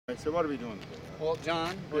So what are we doing today? Well,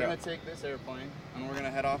 John, we're going to take this airplane and we're going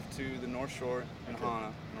to head off to the North Shore in Hana,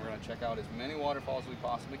 and we're going to check out as many waterfalls as we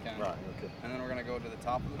possibly can. Right, okay. And then we're going to go to the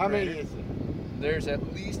top of the How crater. many is it? There's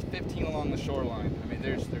at least 15 along the shoreline. I mean,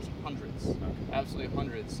 there's hundreds, absolutely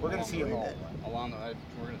hundreds. We're going to see them all. Along the,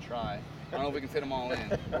 we're going to try. I don't know if we can fit them all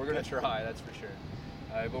in. We're going to try, that's for sure.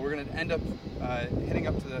 But we're going to end up heading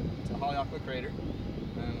up to Haleakala Crater,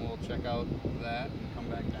 and we'll check out that and come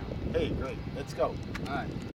back down. Hey, great. Let's go. All right.